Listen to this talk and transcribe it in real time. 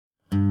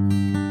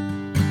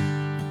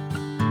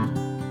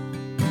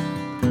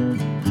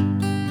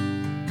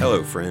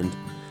Hello, friend.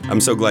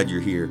 I'm so glad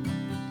you're here.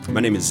 My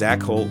name is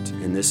Zach Holt,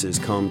 and this is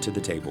Come to the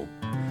Table.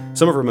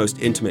 Some of our most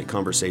intimate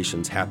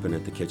conversations happen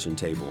at the kitchen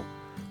table.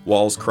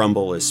 Walls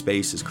crumble as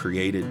space is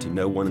created to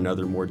know one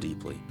another more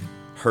deeply.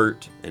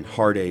 Hurt and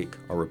heartache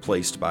are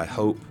replaced by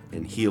hope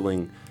and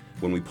healing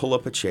when we pull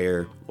up a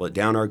chair, let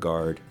down our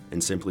guard,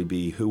 and simply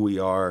be who we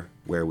are,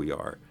 where we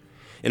are.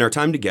 In our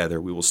time together,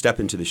 we will step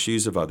into the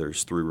shoes of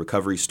others through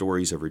recovery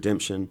stories of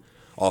redemption,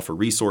 offer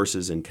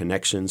resources and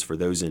connections for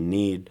those in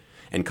need,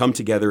 and come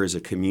together as a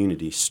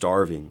community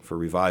starving for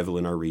revival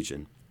in our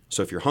region.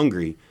 So if you're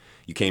hungry,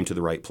 you came to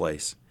the right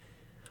place.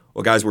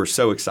 Well, guys, we're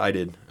so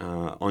excited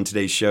on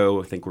today's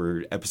show. I think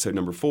we're episode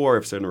number 4,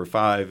 episode number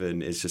 5,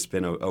 and it's just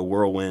been a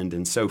whirlwind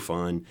and so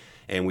fun.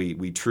 And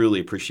we truly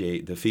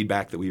appreciate the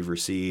feedback that we've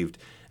received.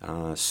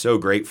 So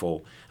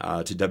grateful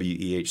to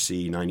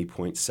WEHC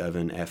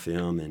 90.7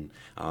 FM and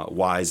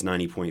WISE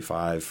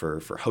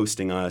 90.5 for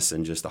hosting us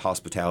and just the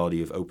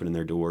hospitality of opening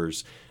their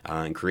doors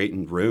and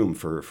creating room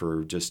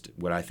for just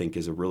what I think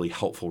is a really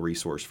helpful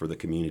resource for the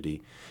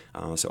community.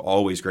 So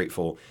always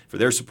grateful for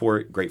their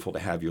support, grateful to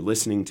have you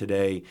listening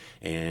today.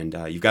 And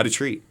you've got a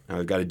treat.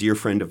 I've got a dear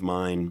friend of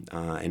mine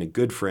and a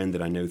good friend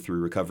that I know through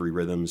Recovery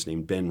Rhythms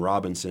named Ben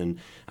Robinson.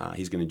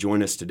 He's going to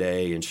join us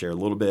today and share a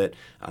little bit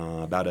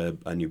about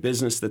a new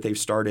business that they've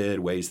started,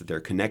 ways that they're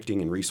connecting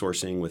and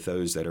resourcing with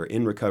those that are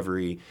in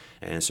recovery.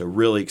 And so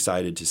really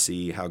excited to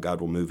see how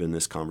God will move in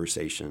this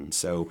conversation.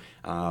 So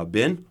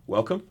Ben,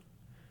 welcome.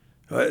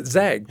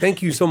 Zach,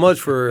 thank you so much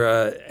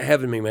for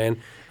having me, man.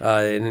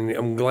 And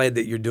I'm glad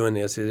that you're doing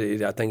this.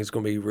 I think it's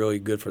going to be really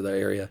good for the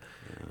area.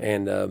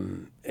 Yeah.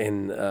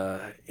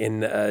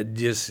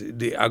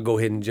 I'll go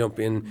ahead and jump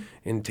in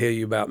and tell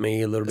you about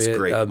me a little bit. That's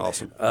great.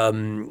 Awesome.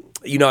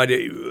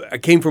 I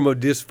came from a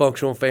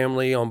dysfunctional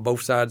family on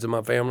both sides of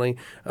my family.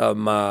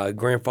 My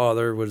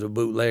grandfather was a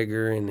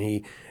bootlegger, and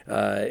we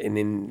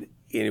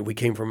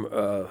came from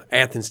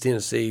Athens,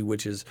 Tennessee,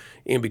 which is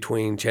in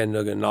between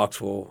Chattanooga and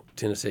Knoxville,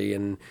 Tennessee,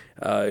 and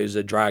it was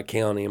a dry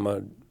county. And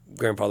my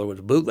grandfather was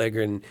a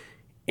bootlegger,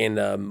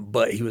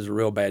 but he was a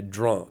real bad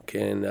drunk.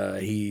 And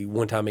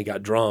one time he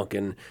got drunk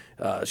and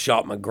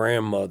shot my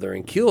grandmother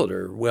and killed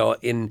her. Well,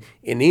 and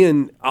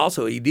then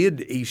also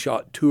he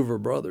shot 2 of her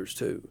brothers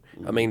too.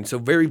 I mean, so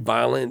very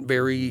violent,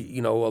 very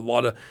a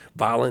lot of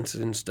violence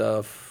and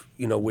stuff.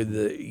 With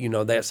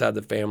that side of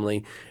the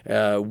family,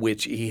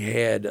 which he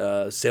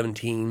had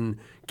 17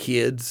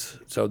 kids.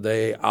 So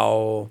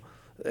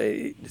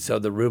so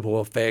the ripple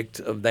effect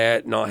of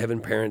that, not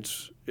having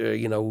parents,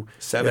 17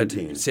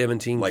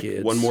 like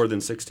kids. One more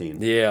than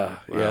 16. Yeah,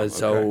 wow, yeah.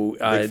 So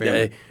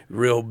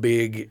real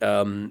big.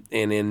 And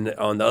then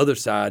on the other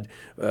side,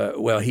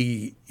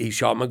 he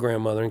shot my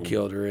grandmother and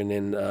killed her, and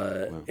then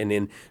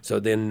then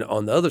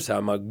on the other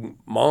side, my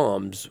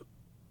mom's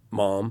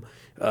mom.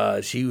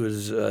 She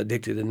was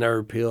addicted to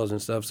nerve pills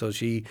and stuff, so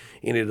she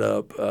ended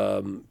up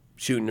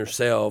shooting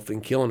herself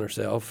and killing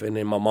herself, and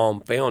then my mom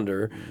found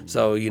her. Mm-hmm.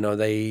 So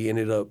they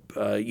ended up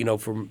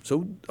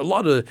so a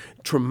lot of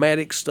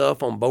traumatic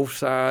stuff on both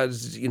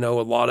sides. A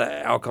lot of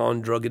alcohol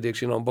and drug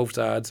addiction on both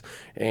sides,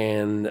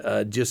 and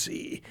and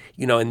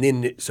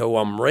then so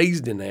I'm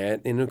raised in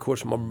that, and of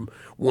course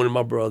one of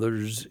my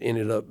brothers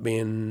ended up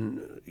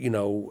being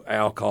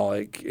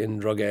alcoholic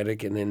and drug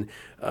addict, and then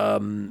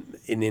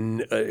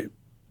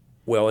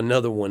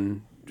another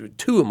one,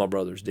 2 of my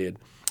brothers did.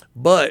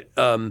 But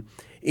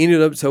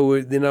ended up,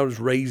 so then I was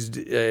raised,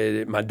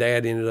 my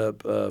dad ended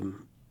up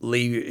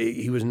leaving.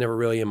 He was never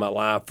really in my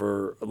life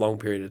for a long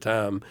period of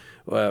time,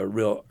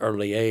 real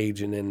early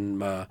age. And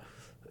then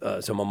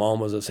so my mom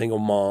was a single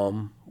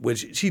mom,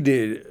 which she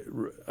did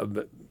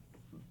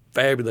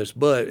fabulous,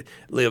 but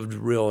lived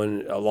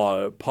in a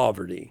lot of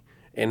poverty.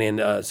 And then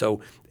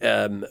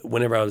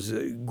whenever I was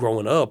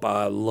growing up,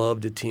 I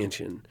loved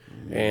attention.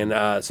 And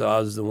so I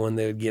was the one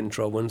that would get in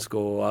trouble in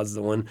school. I was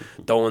the one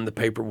throwing the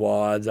paper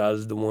wads. I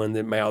was the one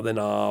that mouthing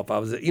off. I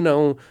was, I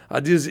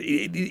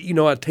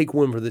take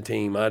one for the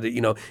team.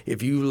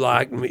 If you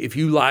like me, if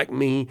you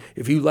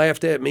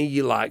laughed at me,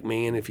 you like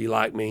me. And if you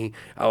like me,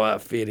 I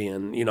fit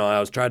in. I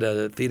was trying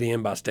to fit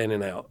in by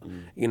standing out,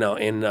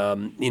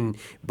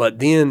 but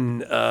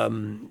then,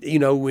 and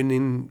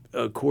then,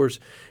 of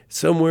course,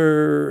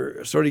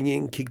 somewhere started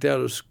getting kicked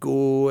out of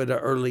school at an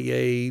early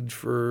age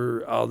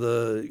for all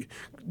the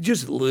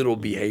just little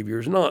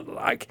behaviors, not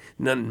like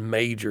nothing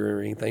major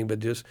or anything, but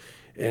just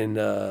and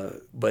all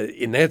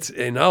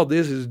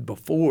this is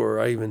before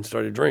I even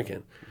started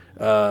drinking,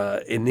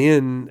 and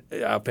then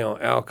I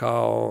found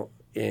alcohol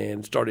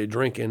and started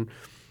drinking.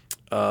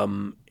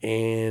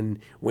 And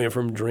went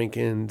from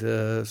drinking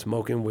to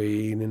smoking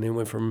weed, and then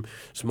went from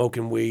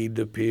smoking weed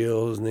to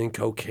pills, and then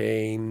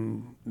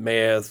cocaine,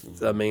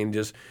 meth. I mean,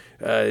 just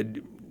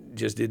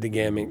did the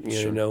gamut,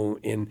 Sure.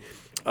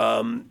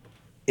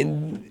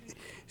 And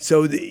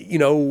so at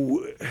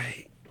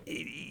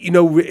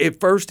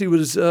first it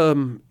was,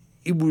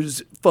 it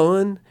was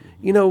fun,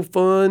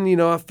 fun.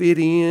 I fit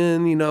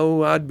in.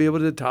 I'd be able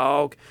to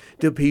talk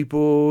to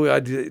people.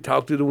 I'd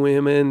talk to the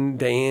women,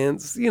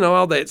 dance,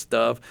 all that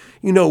stuff.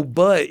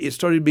 But it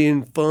started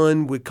being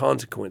fun with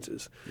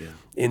consequences. Yeah.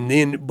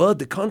 But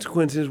the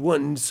consequences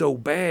wasn't so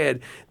bad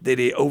that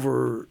it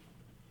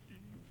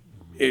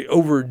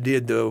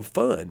overdid the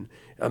fun.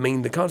 I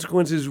mean, the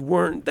consequences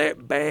weren't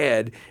that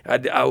bad.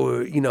 And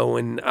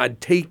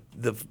I'd take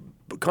the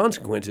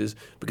consequences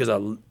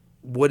because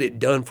what it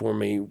done for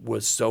me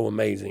was so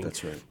amazing.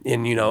 That's right.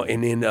 And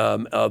and then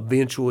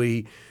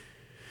eventually,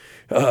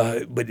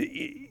 then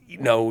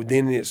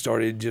it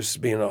started just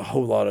being a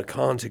whole lot of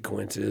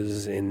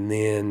consequences, and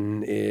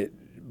then it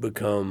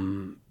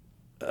become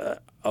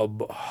a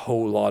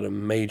whole lot of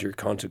major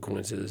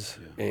consequences,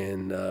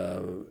 and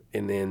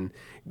then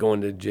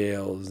going to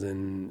jails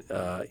and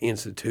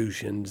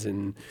institutions,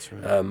 and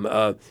I'm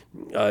a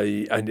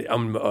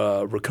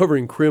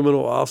recovering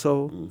criminal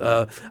also.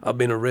 Mm-hmm. I've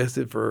been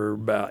arrested for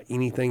about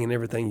anything and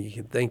everything you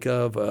can think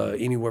of,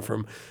 anywhere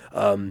from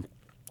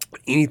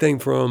anything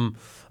from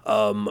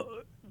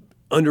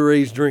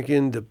underage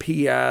drinking to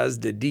PIs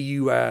to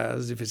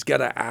DUIs. If it's got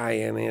an I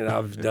in it,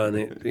 I've done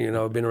it.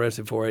 I've been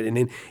arrested for it, and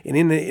then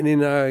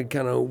I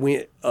kind of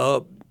went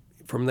up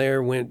from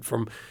there. Went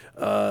from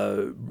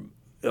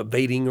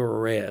evading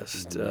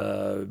arrest,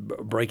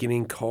 breaking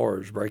in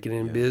cars, breaking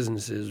in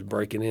businesses,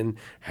 breaking in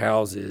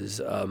houses,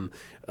 and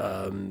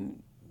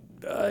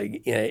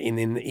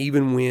then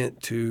even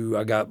went to,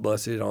 I got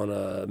busted on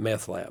a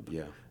meth lab.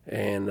 Yeah.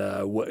 And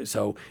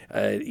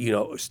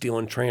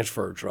stealing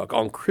transfer truck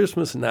on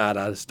Christmas night,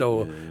 I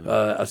stole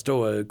a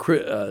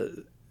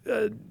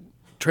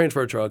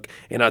transfer truck,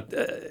 and I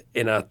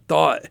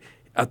thought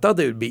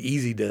they would be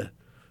easy to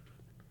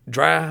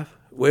drive.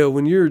 Well,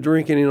 when you're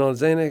drinking in on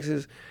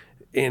Xanaxes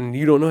and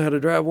you don't know how to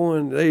drive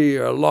one, they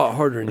are a lot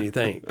harder than you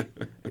think.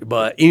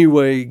 But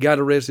anyway, got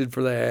arrested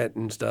for that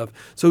and stuff.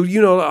 So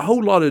a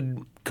whole lot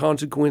of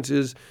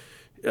consequences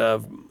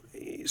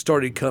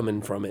started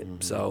coming from it.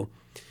 Mm-hmm. So.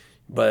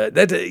 But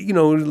that's a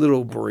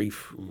little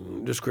brief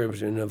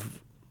description of.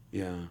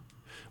 Yeah.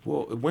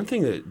 Well, one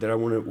thing that I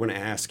want to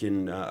ask,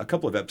 in a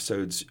couple of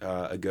episodes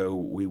ago,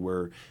 we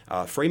were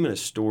framing a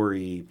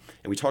story,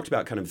 and we talked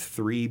about kind of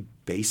 3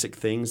 basic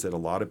things that a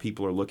lot of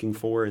people are looking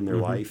for in their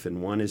life,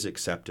 and one is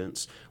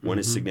acceptance, one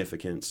is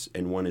significance,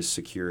 and one is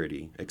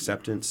security.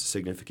 Acceptance,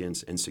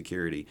 significance, and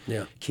security.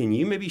 Yeah. Can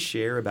you maybe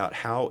share about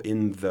how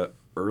in the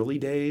early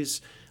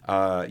days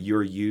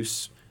your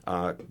use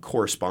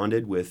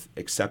corresponded with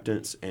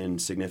acceptance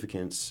and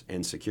significance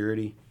and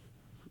security?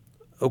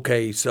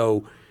 Okay,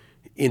 so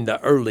in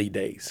the early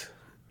days,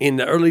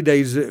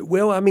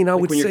 well, I mean, I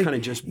would say when you're kind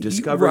of just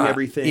discovering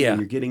everything and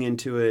you're getting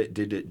into it,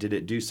 did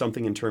it do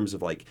something in terms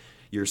of like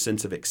your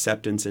sense of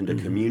acceptance into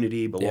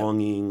community,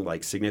 belonging,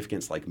 like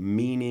significance, like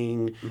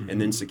meaning, and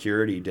then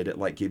security? Did it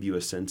like give you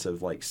a sense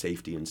of like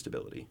safety and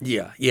stability?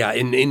 Yeah,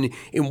 and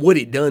what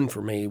it done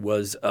for me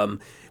was,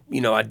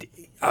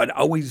 I'd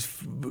always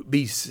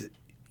be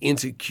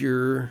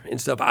insecure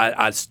and stuff.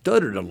 I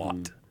stuttered a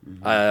lot.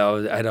 Mm-hmm.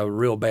 I had a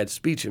real bad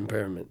speech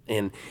impairment,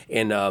 and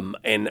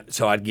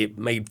so I'd get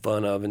made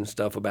fun of and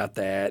stuff about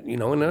that,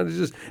 and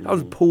I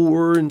was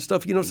poor and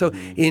stuff, So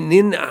and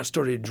then I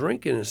started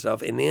drinking and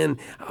stuff, and then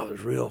I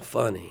was real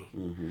funny,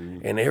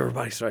 and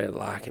everybody started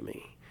liking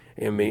me.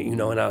 And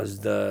I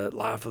was the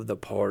life of the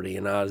party,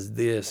 and I was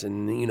this,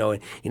 and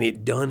and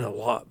it done a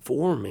lot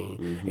for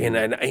me. And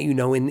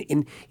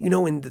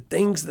the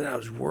things that I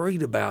was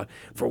worried about,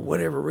 for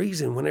whatever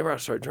reason, whenever I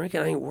start drinking,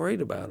 I ain't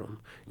worried about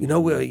them.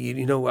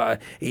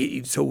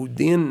 So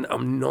then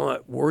I'm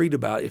not worried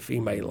about if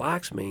anybody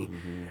likes me.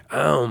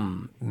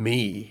 I'm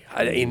me,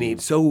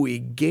 so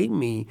it gave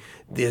me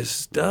this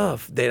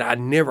stuff that I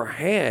never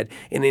had,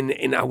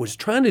 and I was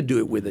trying to do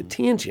it with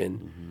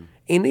attention.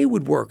 And it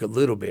would work a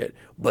little bit,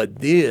 but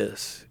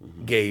this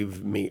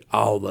gave me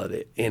all of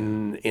it,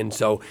 and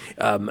so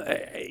and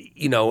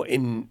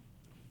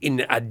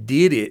I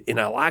did it, and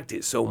I liked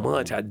it so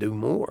much, I'd do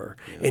more.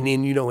 Yeah. And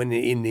then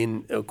and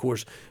then of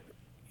course,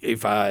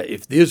 if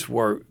this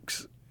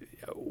works,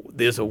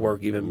 this will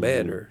work even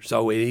better.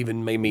 So it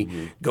even made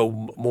me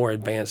go more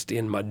advanced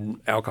in my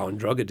alcohol and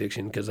drug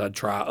addiction, because I'd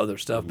try other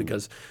stuff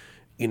because.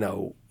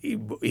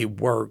 It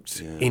works,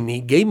 and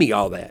he gave me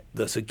all that,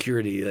 the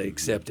security, the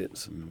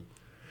acceptance.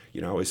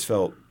 I always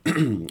felt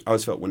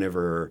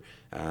whenever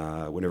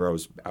I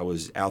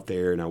was out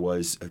there, and I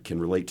can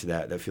relate to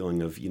that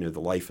feeling of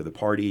the life of the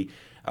party.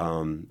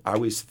 I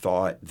always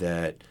thought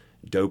that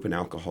dope and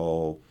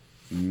alcohol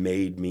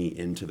made me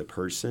into the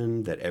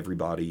person that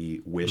everybody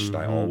wished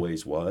I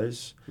always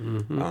was.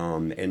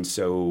 And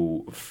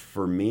so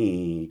for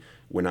me,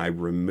 when I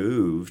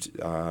removed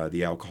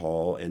the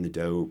alcohol and the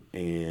dope,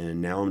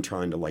 and now I'm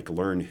trying to like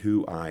learn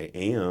who I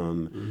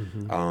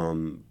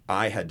am,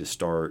 I had to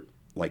start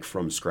like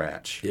from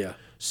scratch. Yeah.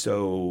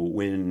 So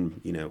when,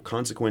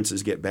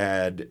 consequences get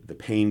bad, the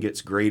pain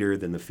gets greater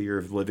than the fear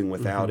of living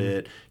without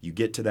it. You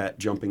get to that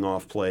jumping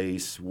off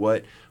place.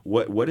 What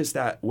is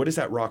that? What does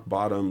that rock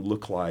bottom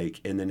look like?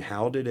 And then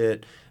how did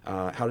it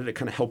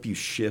kind of help you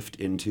shift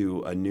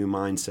into a new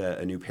mindset,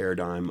 a new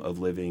paradigm of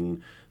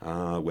living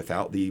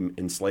without the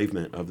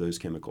enslavement of those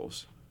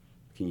chemicals?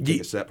 Can you take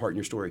us to that part in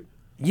your story?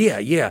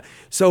 Yeah.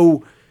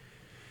 So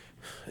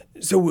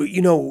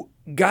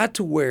got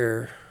to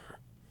where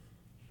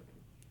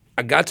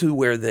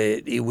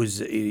that it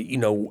was,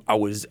 I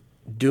was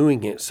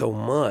doing it so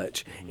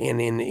much, and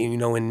then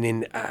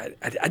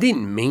I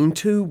didn't mean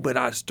to, but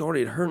I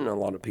started hurting a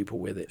lot of people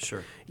with it.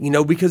 Sure.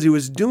 Because it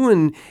was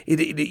doing it.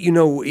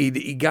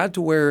 It got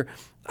to where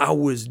I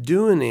was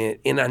doing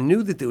it, and I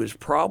knew that there was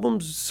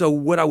problems. So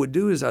what I would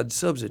do is I'd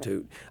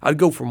substitute. I'd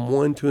go from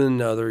one to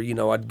another.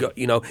 I'd go,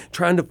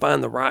 trying to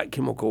find the right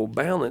chemical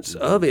balance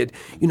of it.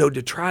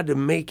 To try to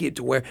make it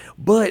to where,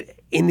 but.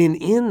 And then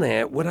in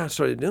that, what I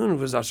started doing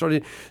was I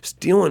started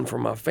stealing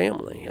from my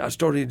family. I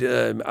started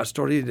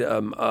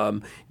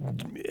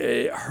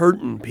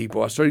hurting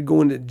people. I started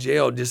going to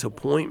jail,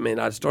 disappointment.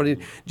 I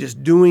started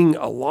just doing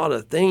a lot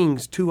of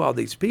things to all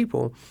these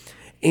people,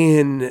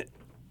 and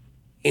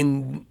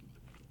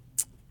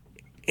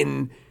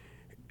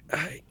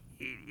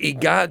it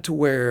got to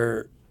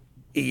where,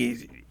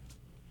 and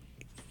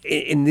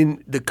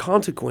then the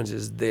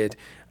consequences that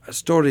I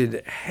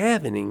started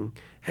having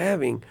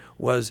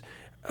was.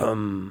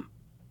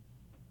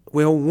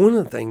 One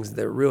of the things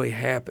that really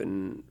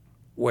happened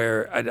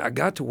where I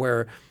got to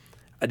where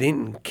I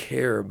didn't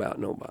care about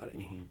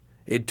nobody. Mm-hmm.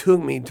 It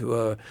took me to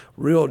a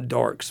real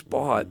dark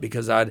spot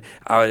because I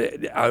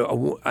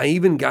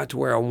even got to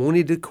where I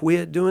wanted to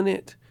quit doing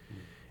it,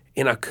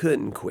 and I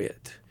couldn't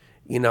quit.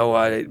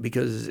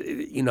 Because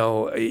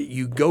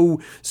you go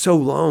so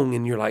long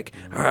and you're like,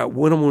 all right,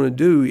 what I'm going to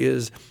do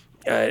is.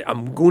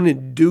 I'm going to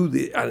do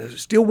this. I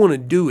still want to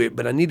do it,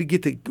 but I need to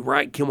get the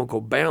right chemical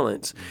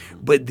balance. Mm-hmm.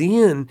 But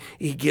then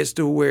it gets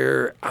to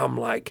where I'm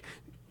like,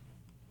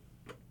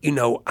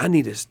 I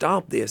need to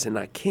stop this, and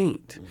I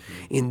can't.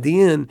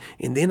 Mm-hmm.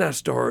 And then I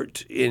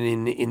start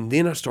and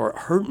then I start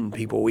hurting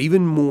people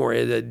even more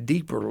at a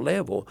deeper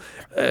level.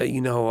 I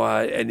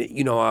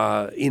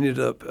ended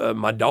up.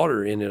 My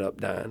daughter ended up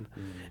dying.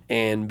 Mm-hmm.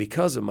 And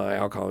because of my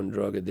alcohol and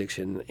drug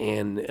addiction,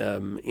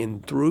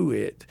 and through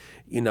it,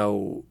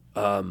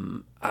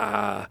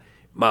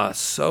 my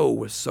soul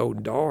was so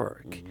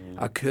dark, mm-hmm.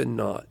 I could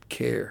not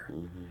care.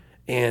 Mm-hmm.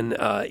 And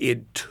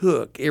it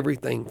took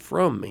everything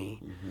from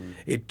me. Mm-hmm.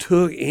 It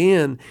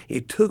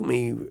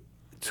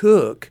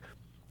took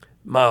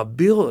my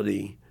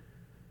ability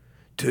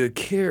to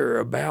care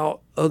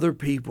about other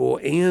people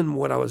and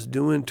what I was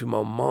doing to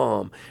my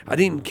mom. I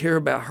didn't care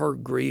about her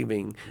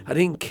grieving. I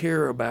didn't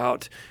care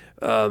about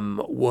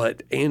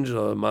what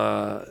Angela,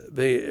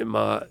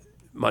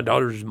 my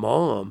daughter's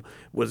mom,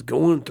 was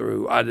going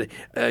through. I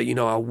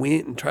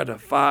went and tried to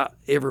fight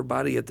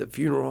everybody at the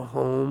funeral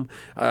home.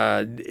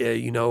 I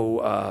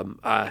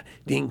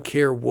didn't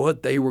care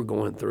what they were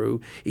going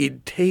through.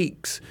 It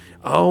takes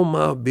all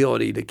my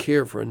ability to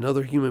care for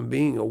another human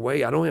being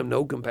away. I don't have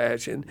no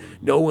compassion,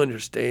 no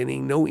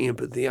understanding, no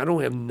empathy. I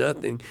don't have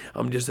nothing.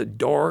 I'm just a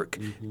dark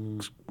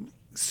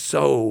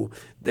soul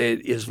that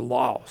is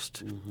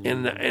lost,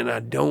 and I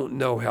don't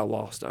know how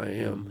lost I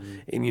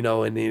am, and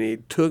then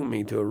it took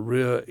me to a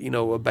real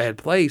a bad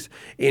place,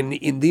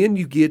 and then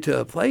you get to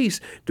a place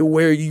to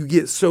where you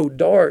get so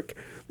dark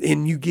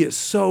and you get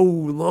so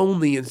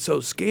lonely and so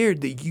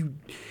scared that you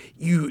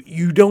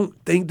don't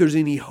think there's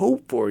any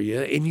hope for you,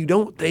 and you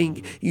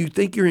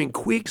think you're in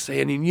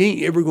quicksand and you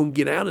ain't ever gonna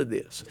get out of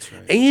this. That's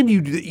right. And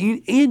you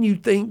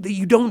think that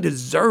you don't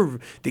deserve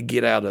to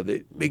get out of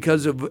it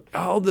because of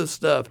all the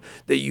stuff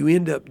that you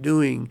end up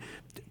doing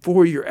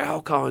for your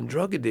alcohol and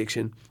drug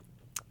addiction,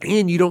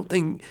 and you don't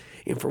think.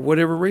 And for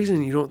whatever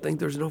reason, you don't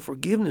think there's no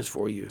forgiveness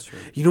for you. That's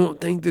right. You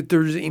don't think that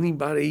there's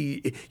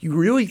anybody. You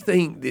really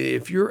think that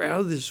if you're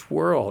out of this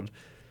world,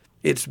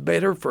 it's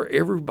better for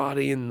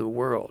everybody in the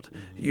world,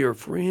 your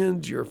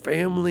friends, your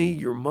family,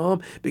 your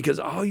mom, because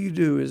all you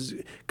do is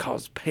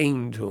cause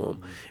pain to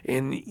them.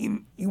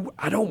 And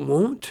I don't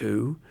want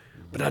to,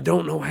 but I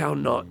don't know how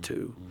not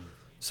to.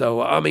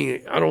 So, I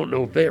don't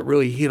know if that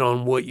really hit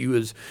on what you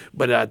was,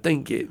 but I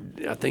think it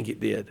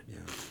did. Yeah.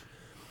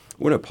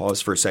 I want to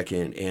pause for a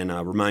second and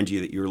remind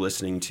you that you're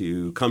listening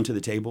to Come to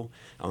the Table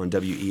on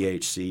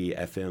WEHC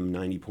FM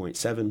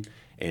 90.7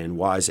 and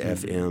Wise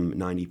FM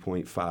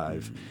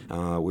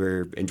 90.5.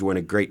 We're enjoying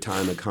a great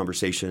time of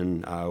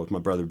conversation with my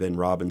brother Ben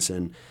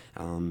Robinson,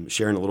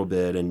 sharing a little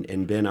bit.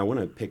 And Ben, I want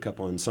to pick up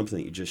on something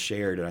that you just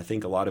shared, and I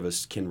think a lot of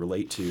us can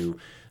relate to.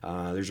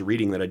 There's a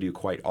reading that I do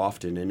quite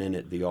often, and in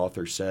it the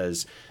author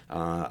says,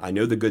 I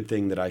know the good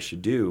thing that I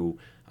should do,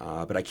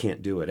 but I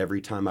can't do it.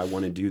 Every time I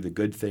want to do the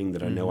good thing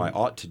that I know I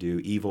ought to do,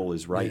 evil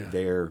is right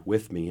there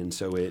with me. And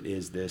so it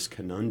is this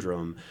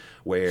conundrum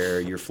where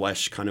your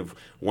flesh kind of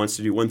wants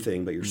to do one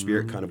thing, but your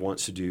spirit kind of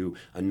wants to do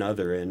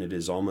another. And it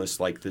is almost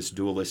like this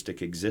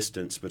dualistic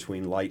existence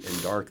between light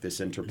and dark, this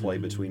interplay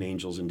between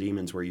angels and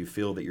demons, where you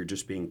feel that you're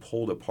just being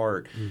pulled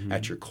apart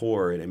at your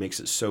core, and it makes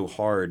it so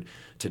hard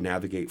to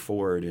navigate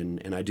forward.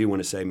 And I do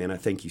want to say, man, I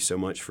thank you so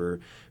much for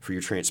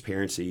your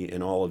transparency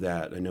and all of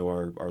that. I know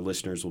our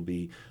listeners will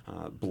be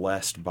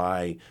blessed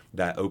by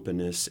that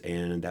openness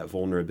and that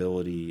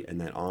vulnerability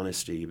and that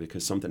honesty,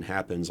 because something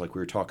happens, like we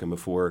were talking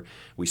before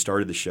we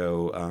started the show,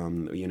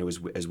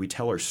 as we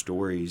tell our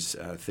stories,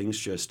 things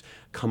just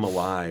come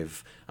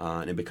alive,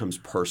 and it becomes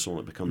personal,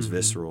 it becomes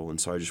visceral.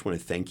 And so I just want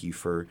to thank you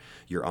for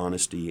your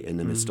honesty in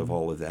the midst of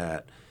all of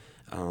that.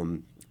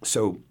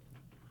 So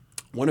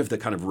one of the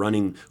kind of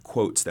running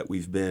quotes that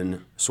we've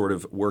been sort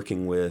of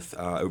working with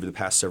over the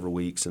past several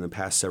weeks and the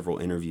past several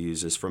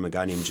interviews is from a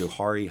guy named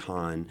Johari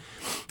Hahn.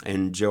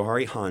 And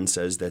Johari Hahn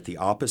says that the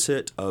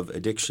opposite of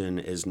addiction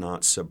is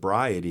not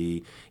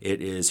sobriety,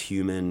 it is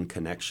human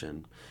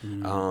connection.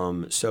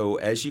 So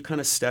as you kind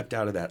of stepped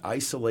out of that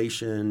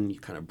isolation, you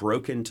kind of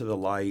broke into the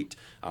light,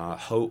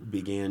 hope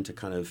began to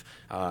kind of,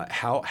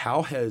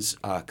 how has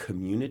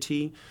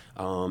community,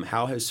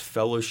 how has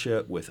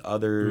fellowship with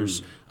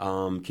others,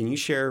 can you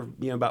share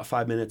about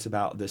 5 minutes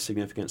about the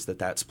significance that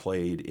that's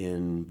played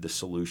in the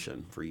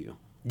solution for you?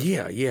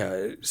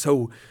 Yeah.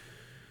 So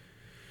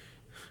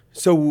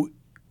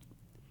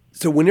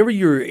whenever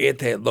you're at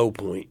that low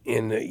point,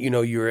 and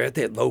you're at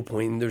that low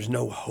point and there's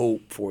no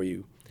hope for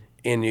you,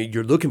 and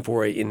you're looking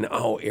for it in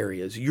all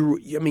areas,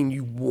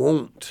 you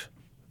want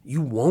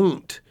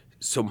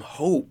some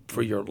hope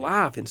for your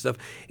life and stuff,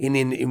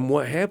 and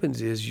what happens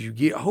is you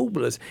get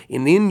hopeless,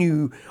 and then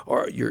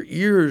your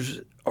ears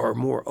are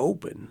more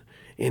open.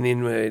 And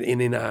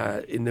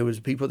there was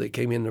people that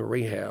came into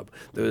rehab.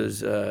 There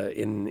was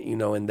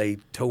and they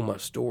told my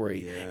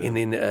story, and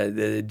then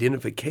the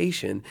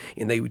identification.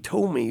 And they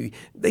told me,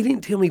 they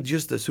didn't tell me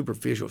just the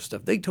superficial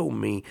stuff. They told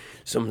me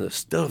some of the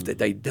stuff that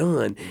they'd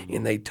done,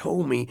 and they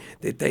told me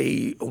that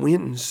they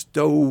went and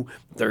stole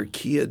their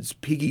kids'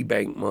 piggy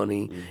bank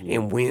money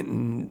and went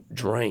and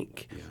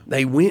drank. Yeah.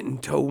 They went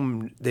and told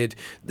them that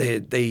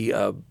they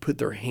put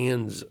their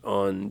hands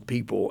on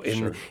people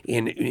and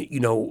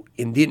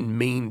didn't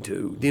mean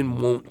to.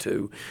 Didn't want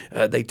to.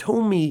 They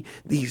told me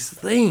these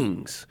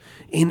things,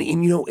 and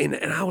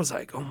I was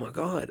like, oh my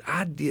God,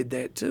 I did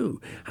that too.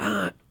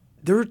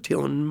 They're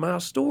telling my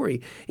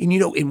story,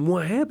 and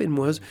what happened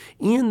was,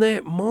 in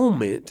that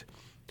moment,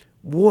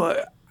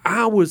 what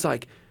I was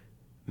like,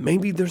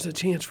 maybe there's a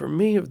chance for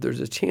me if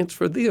there's a chance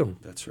for them.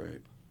 That's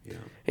right. Yeah.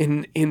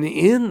 And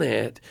in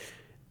that,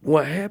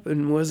 what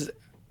happened was,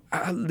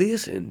 I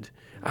listened.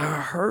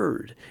 I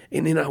heard,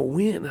 and then I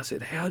went and I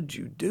said, how'd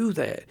you do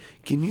that?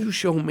 Can you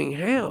show me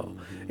how?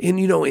 And,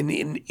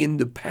 in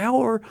the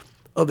power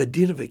of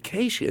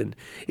identification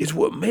is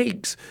what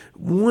makes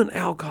one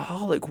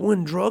alcoholic,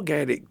 one drug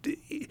addict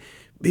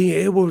be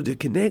able to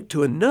connect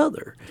to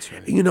another. That's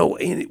right.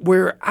 And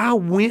where I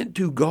went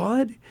to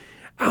God,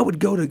 I would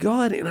go to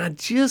God, and I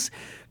just,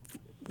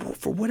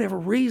 for whatever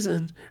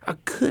reason, I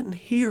couldn't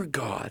hear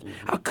God.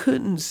 I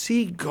couldn't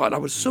see God. I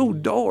was so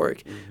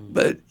dark,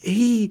 but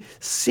He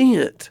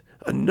sent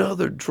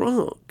another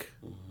drunk,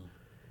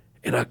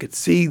 and I could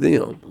see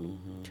them.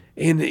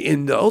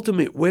 And the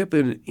ultimate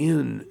weapon,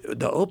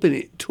 the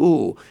ultimate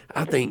tool,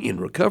 I think, in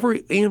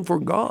recovery and for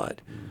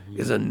God,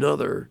 is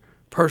another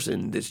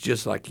person that's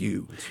just like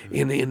you.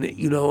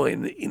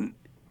 Right.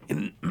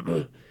 And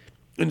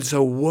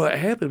so what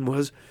happened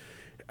was,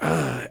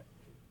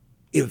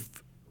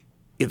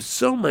 if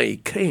somebody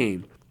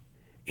came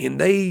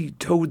and they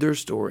told their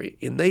story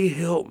and they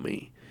helped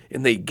me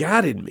and they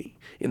guided me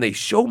and they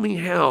showed me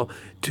how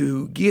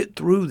to get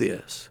through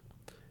this,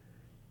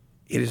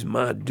 it is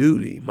my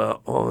duty, my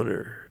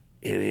honor,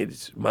 and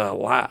it's my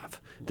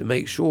life to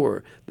make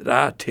sure that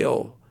I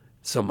tell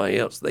somebody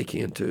else they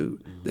can too,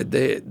 that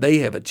they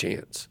have a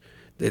chance,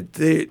 that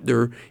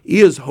there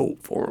is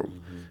hope for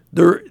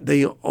them.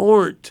 They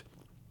aren't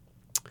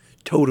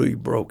totally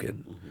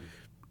broken.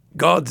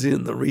 God's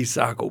in the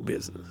recycle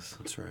business.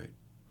 That's right.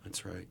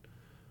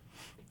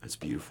 That's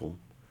beautiful.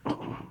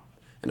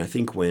 And I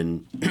think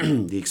when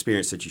the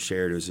experience that you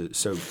shared was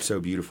so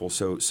beautiful,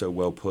 so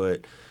well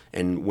put.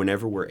 And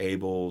whenever we're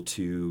able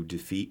to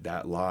defeat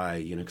that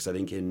lie, because I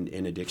think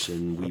in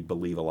addiction we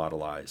believe a lot of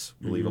lies,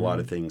 believe a lot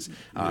of things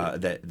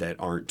that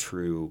aren't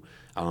true.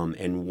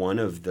 And one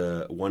of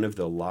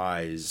the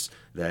lies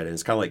that, and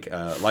it's kind of like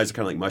lies are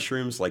kind of like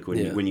mushrooms. Like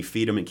when you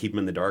feed them and keep them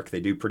in the dark,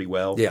 they do pretty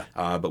well. Yeah.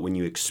 But when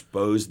you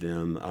expose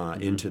them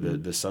into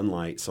the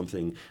sunlight,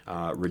 something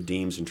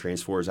redeems and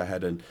transforms. I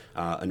had an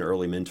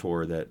early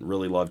mentor that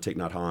really loved Thich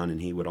Nhat Hanh,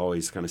 and he would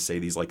always kind of say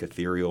these like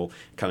ethereal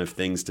kind of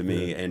things to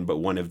me. Yeah. But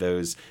one of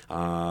those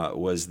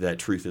was that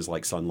truth is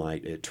like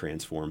sunlight; it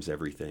transforms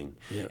everything.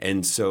 Yeah.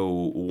 And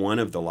so one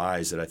of the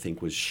lies that I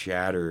think was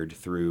shattered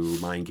through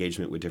my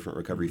engagement with different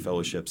recovery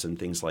fellowships and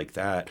things like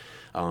that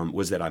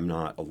was that I'm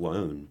not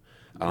alone.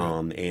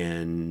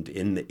 And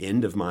in the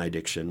end of my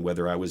addiction,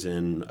 whether I was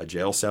in a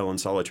jail cell in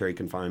solitary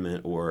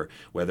confinement, or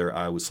whether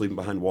I was sleeping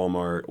behind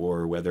Walmart,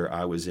 or whether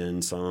I was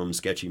in some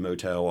sketchy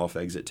motel off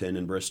Exit 10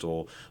 in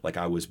Bristol, like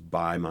I was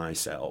by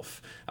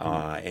myself.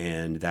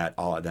 And that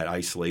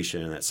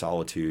isolation and that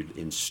solitude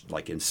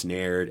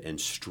ensnared and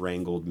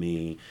strangled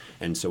me.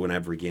 And so when I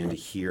began to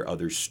hear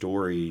other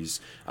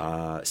stories,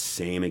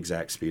 same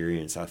exact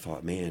experience, I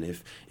thought, man,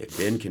 if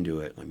Ben can do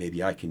it, like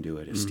maybe I can do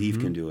it. If Steve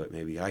can do it,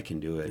 maybe I can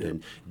do it.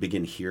 And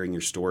begin hearing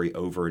your story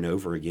over and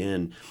over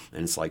again,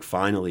 and it's like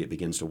finally it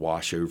begins to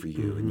wash over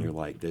you, and you're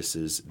like, this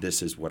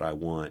is what I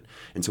want.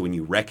 And so when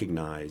you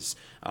recognize,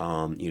 a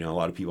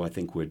lot of people I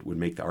think would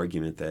make the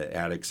argument that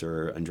addicts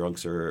and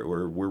drunks or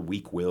we're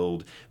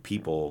weak-willed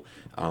people,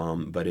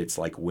 but it's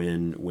like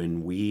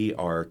when we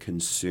are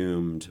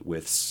consumed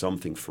with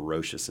something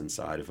ferocious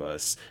inside of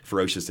us,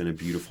 ferocious in a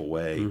beautiful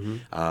way,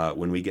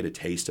 when we get a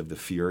taste of the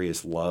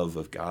furious love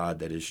of God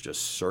that is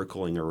just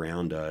circling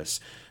around us,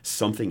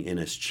 something in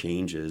us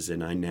changes.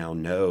 And I now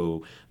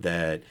know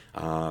that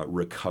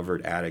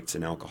recovered addicts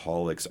and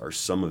alcoholics are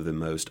some of the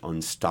most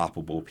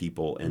unstoppable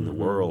people in the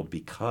world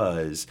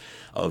because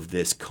of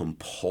this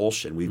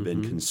compulsion. We've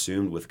been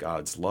consumed with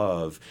God's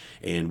love,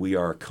 and we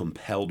are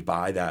compelled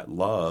by that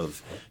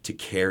love to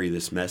carry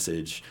this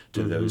message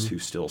to those who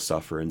still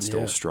suffer and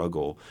still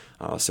struggle.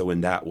 So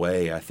in that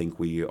way, I think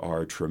we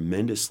are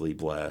tremendously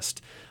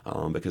blessed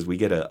because we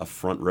get a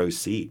front row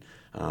seat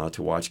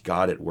to watch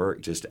God at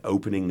work, just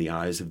opening the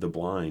eyes of the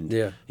blind.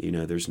 Yeah.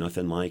 There's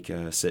nothing like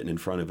sitting in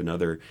front of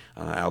another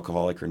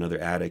alcoholic or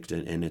another addict,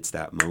 and it's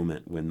that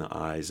moment when the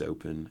eyes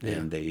open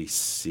and they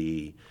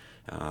see.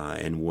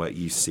 And what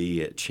you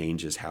see, it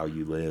changes how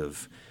you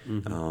live.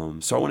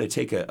 So I want to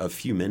take a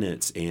few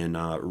minutes and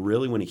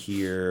really want to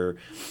hear.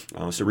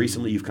 So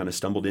recently you've kind of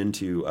stumbled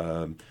into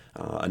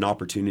an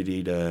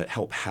opportunity to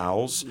help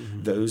house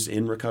those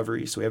in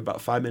recovery. So we have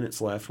about 5 minutes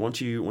left. Want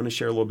to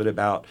share a little bit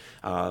about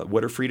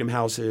what are Freedom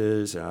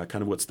Houses, kind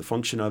of what's the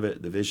function of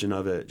it, the vision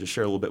of it. Just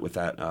share a little bit with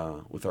that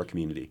with our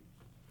community.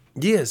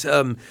 Yes.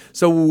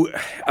 So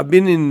I've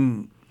been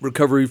in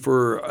recovery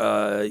for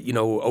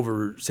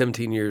over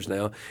 17 years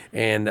now,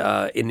 and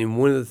then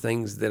one of the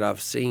things that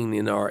I've seen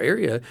in our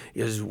area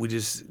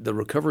is the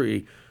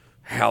recovery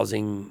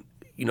housing.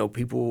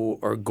 People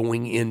are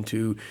going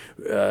into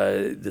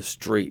the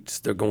streets.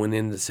 They're going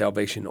into the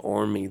Salvation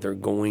Army. They're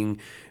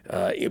going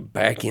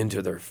back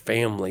into their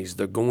families.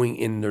 They're going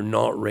in. They're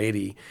not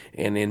ready.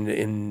 And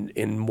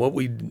in what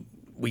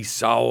we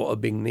saw a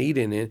big need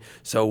in it.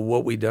 So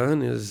what we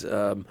done is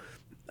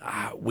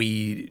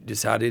we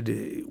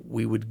decided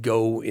we would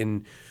go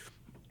and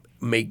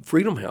make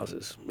Freedom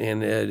Houses,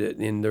 and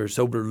in their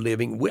sober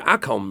living. I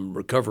call them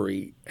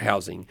recovery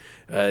housing.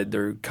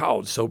 They're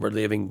called sober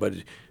living, but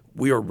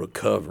we are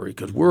recovery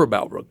because we're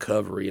about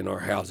recovery in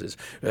our houses.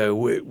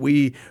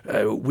 We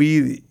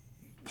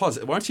Pause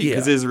it. Why don't you?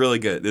 Because this is really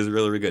good. This is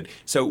really, really good.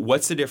 So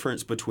what's the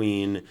difference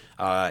between,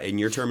 in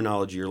your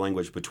terminology, your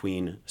language,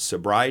 between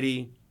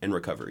sobriety and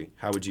recovery?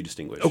 How would you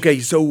distinguish? Okay,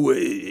 so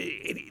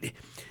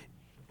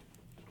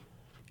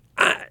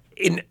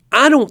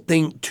I don't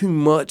think too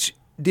much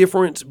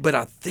difference, but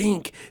I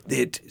think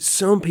that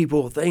some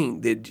people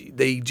think that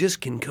they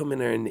just can come in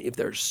there and if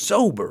they're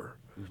sober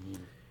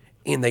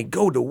and they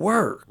go to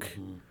work,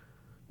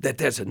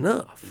 that's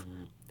enough.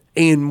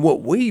 And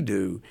what we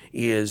do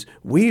is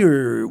we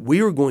are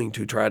going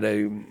to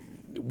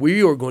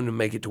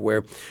make it to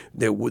where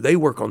they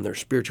work on their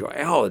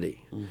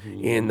spirituality,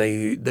 and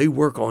they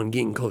work on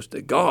getting close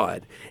to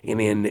God,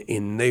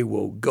 and they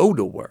will go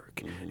to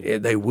work.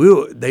 They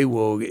will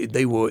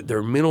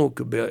their mental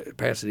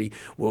capacity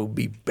will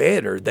be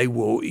better. They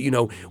will,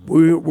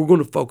 we're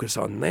going to focus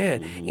on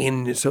that,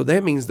 and so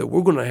that means that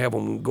we're going to have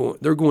them go.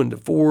 They're going to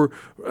 4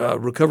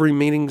 recovery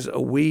meetings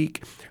a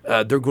week.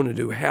 They're going to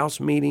do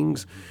house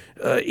meetings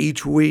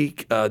each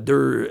week.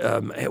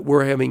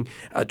 We're having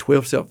a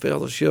 12-step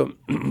fellowship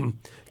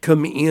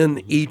come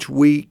in each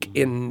week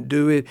and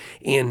do it,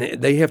 and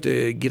they have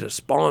to get a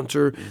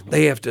sponsor.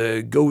 They have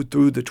to go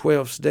through the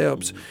 12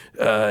 steps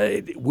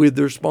with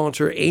their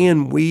sponsor,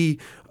 and we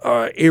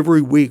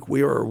every week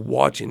we are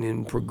watching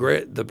and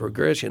the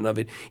progression of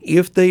it.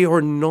 If they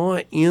are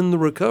not in the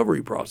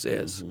recovery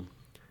process,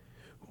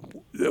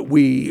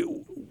 we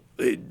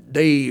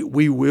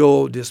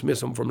will dismiss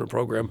them from the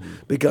program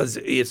because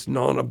it's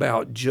not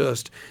about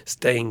just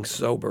staying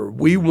sober.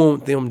 We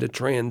want them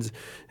to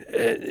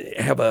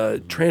have a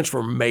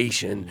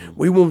transformation.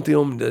 We want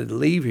them to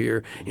leave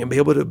here and be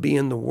able to be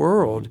in the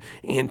world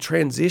and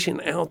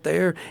transition out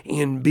there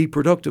and be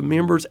productive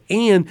members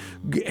and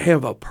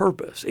have a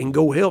purpose and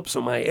go help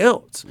somebody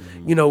else.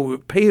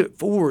 Pay it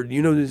forward.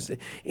 And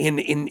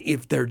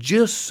if they're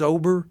just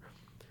sober,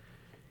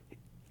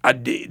 I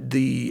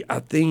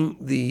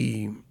think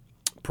the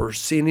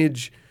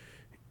percentage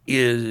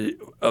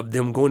of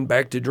them going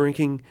back to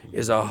drinking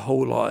is a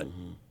whole lot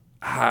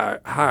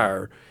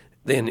higher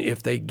than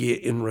if they get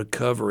in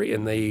recovery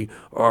and they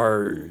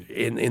are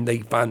and they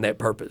find that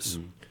purpose.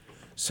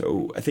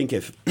 So I think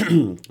if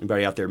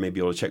anybody out there may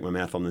be able to check my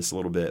math on this a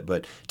little bit,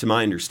 but to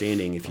my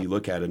understanding, if you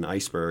look at an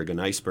iceberg,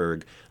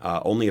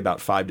 only about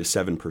 5 to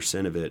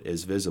 7% of it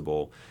is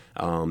visible.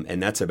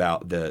 And that's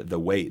about the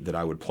weight that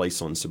I would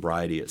place on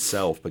sobriety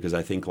itself, because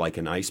I think like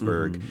an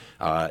iceberg,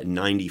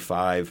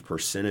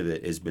 95% of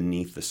it is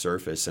beneath the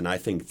surface. And I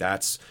think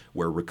that's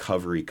where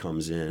recovery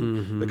comes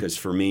in, because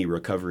for me,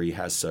 recovery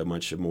has so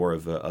much more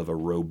of a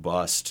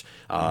robust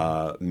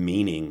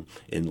meaning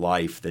in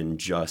life than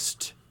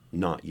just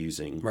not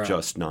using,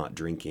 just not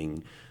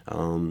drinking,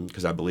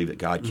 because I believe that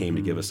God came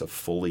to give us a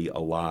fully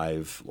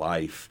alive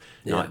life,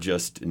 not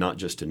just to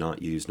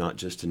not use, not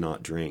just to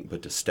not drink,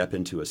 but to step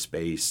into a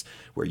space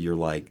where you're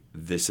like,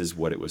 this is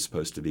what it was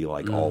supposed to be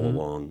like all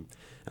along,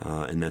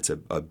 and that's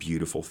a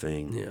beautiful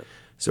thing. Yeah.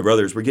 So,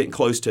 brothers, we're getting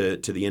close to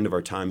the end of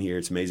our time here.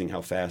 It's amazing how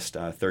fast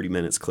 30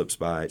 minutes clips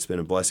by. It's been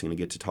a blessing to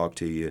get to talk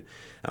to you.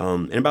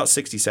 In about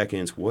 60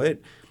 seconds, what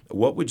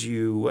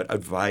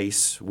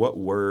advice, what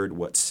word,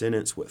 what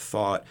sentence, what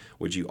thought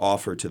would you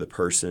offer to the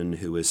person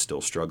who is still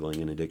struggling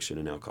in addiction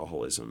and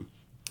alcoholism?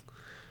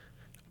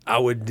 I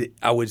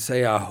would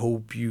say I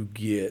hope you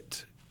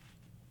get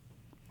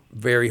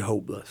very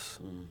hopeless.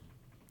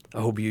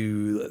 I hope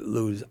you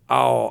lose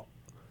all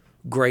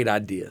great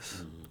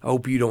ideas. I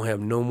hope you don't have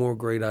no more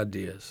great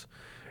ideas.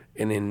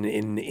 And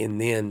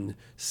then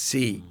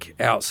seek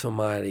out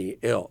somebody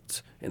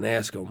else and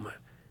ask them,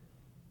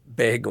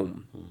 beg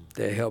them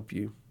to help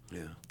you.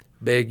 Yeah.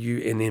 Beg you,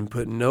 and then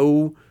put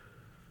no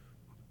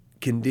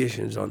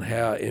conditions on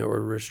how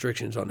or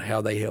restrictions on how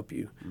they help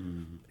you.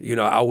 You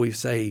know, I always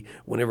say,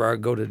 whenever I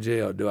go to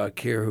jail, do I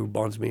care who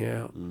bonds me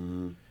out?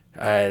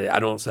 I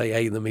don't say,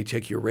 hey, let me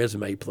check your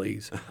resume,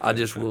 please. I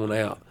just want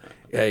out.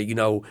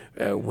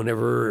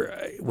 Whenever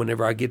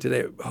I get to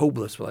that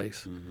hopeless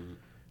place,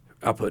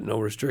 I put no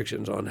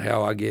restrictions on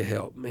how I get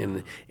help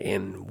and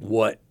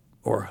what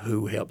or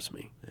who helps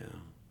me. Yeah.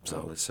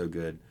 So that's so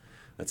good.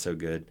 That's so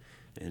good.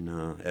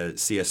 And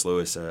C.S.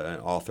 Lewis,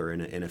 an author,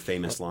 in a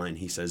famous line,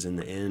 he says, in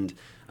the end,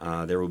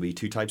 there will be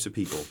two types of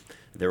people.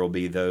 There will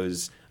be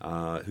those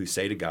who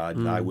say to God,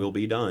 thy will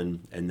be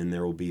done, and then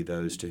there will be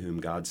those to whom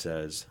God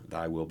says,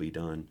 thy will be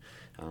done.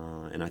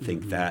 And I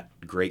think that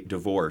great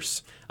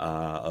divorce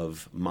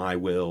of my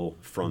will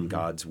from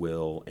God's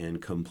will and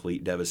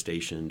complete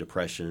devastation,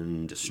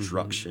 depression,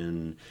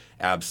 destruction,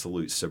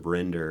 absolute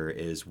surrender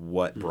is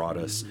what brought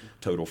us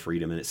total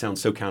freedom. And it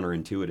sounds so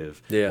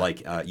counterintuitive. Yeah.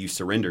 Like you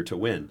surrender to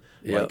win.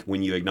 Yep. Like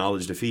when you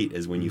acknowledge defeat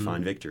is when you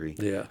find victory.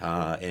 Yeah.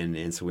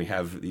 And so we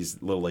have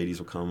these little ladies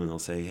will come and they'll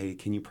say, hey,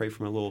 can you pray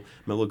for my little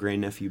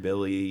grandnephew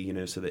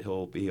Billy, so that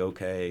he'll be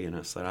okay? And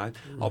I said,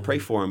 I'll pray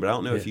for him, but I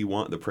don't know if you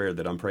want the prayer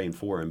that I'm praying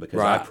for him, because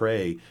I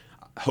pray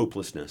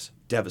hopelessness,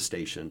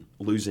 devastation,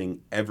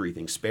 losing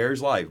everything, spares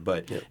life,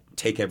 but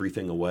take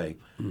everything away.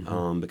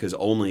 Because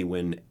only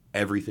when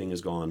everything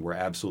is gone, we're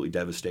absolutely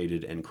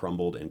devastated and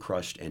crumbled and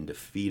crushed and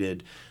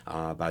defeated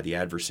by the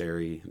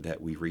adversary,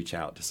 that we reach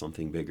out to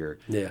something bigger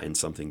and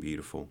something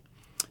beautiful.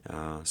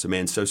 So,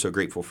 man, so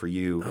grateful for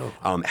you.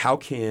 How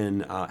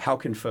can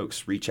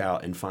folks reach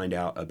out and find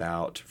out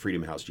about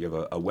Freedom House? Do you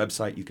have a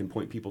website you can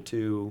point people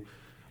to?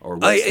 Or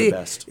what's the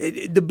best?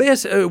 The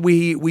best,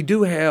 we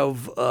do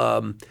have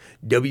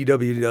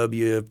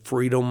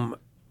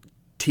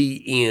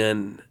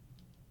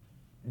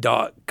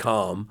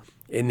www.freedomtn.com,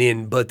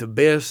 but the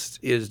best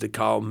is to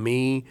call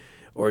me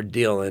or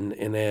Dylan,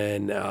 and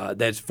then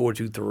that's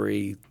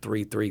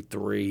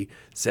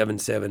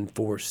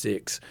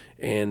 423-333-7746.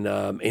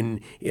 And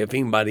if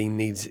anybody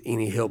needs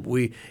any help,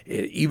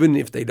 even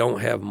if they don't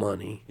have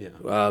money,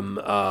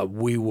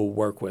 we will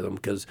work with them,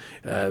 because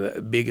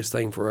biggest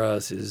thing for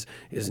us is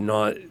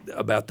not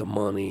about the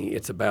money.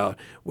 It's about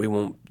we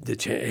want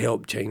to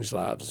help change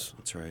lives.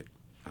 That's right.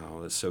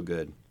 Oh, that's so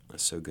good.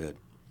 That's so good.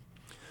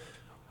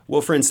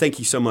 Well, friends, thank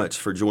you so much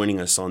for joining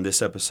us on this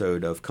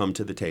episode of Come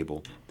to the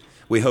Table.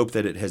 We hope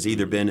that it has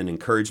either been an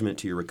encouragement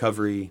to your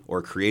recovery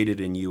or created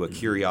in you a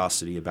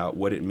curiosity about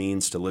what it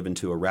means to live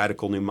into a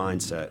radical new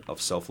mindset of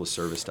selfless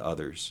service to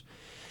others.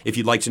 If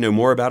you'd like to know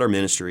more about our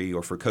ministry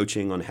or for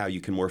coaching on how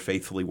you can more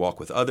faithfully walk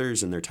with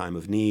others in their time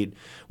of need,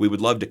 we would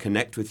love to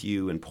connect with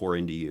you and pour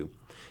into you.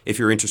 If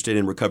you're interested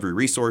in recovery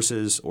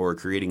resources or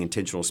creating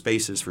intentional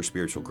spaces for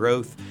spiritual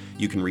growth,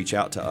 you can reach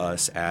out to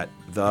us at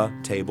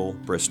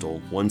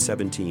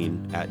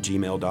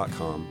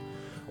thetablebristol117@gmail.com.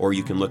 Or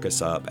you can look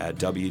us up at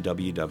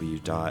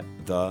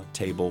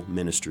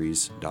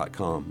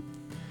www.thetableministries.com.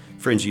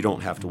 Friends, you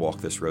don't have to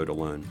walk this road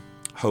alone.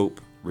 Hope,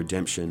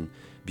 redemption,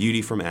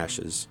 beauty from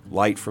ashes,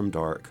 light from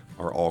dark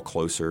are all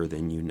closer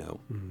than you know.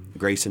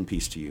 Grace and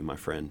peace to you, my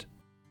friend.